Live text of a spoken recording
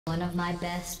one of my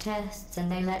best tests,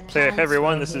 and they let Hey plants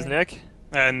everyone, grow this is here. Nick.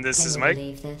 And this Can is you Mike.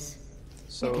 believe this? We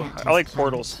So can't I like test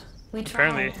portals. plants. We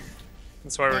Apparently, tried.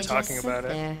 that's why we're They talking just about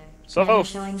sit it. there, So never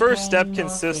showing first step pain nor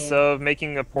consists fear. of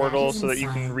making a That portal so isn't that you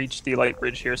can science. reach the light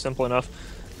bridge here. Simple enough.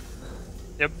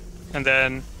 Yep. And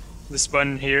then this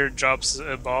button here drops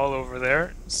a ball over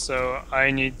there. So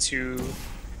I need to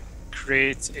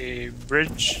create a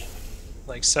bridge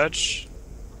like such.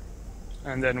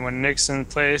 And then when Nick's in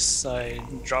place, I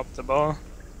drop the ball.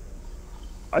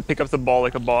 I pick up the ball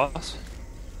like a boss.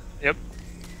 Yep.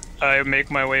 I make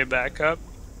my way back up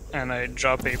and I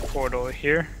drop a portal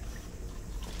here.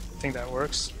 I think that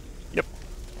works. Yep.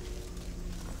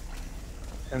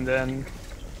 And then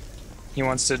he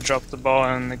wants to drop the ball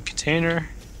in the container.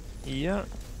 Yeah.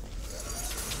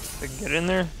 I can get in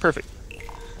there. Perfect.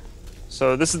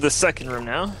 So this is the second room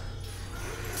now.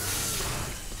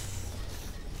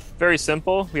 Very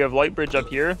simple. We have light bridge up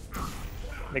here.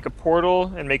 Make a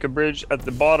portal and make a bridge at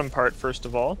the bottom part first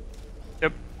of all.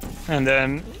 Yep. And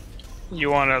then you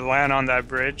want to land on that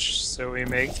bridge, so we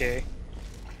make a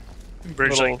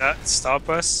bridge Little- like that to stop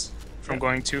us from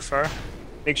going too far.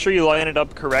 Make sure you line it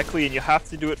up correctly, and you have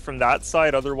to do it from that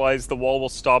side, otherwise the wall will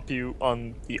stop you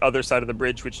on the other side of the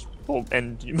bridge, which will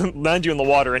land you in the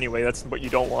water anyway. That's what you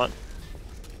don't want.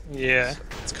 Yeah,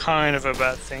 it's kind of a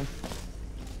bad thing.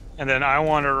 And then I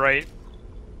want to write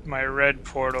my red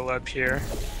portal up here.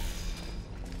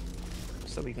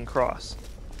 So we can cross.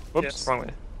 Whoops, Yes. wrong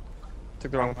way.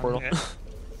 Took the wrong portal. Yeah.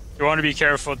 You want to be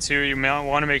careful too. You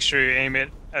want to make sure you aim it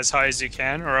as high as you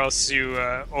can, or else you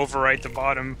overwrite the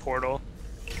bottom portal.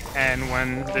 And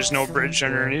when there's no bridge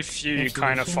underneath you, you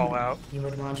kind of fall out. You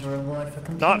would want a reward for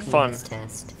completing Not fun. this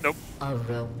test. Nope. A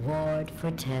reward for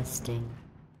testing.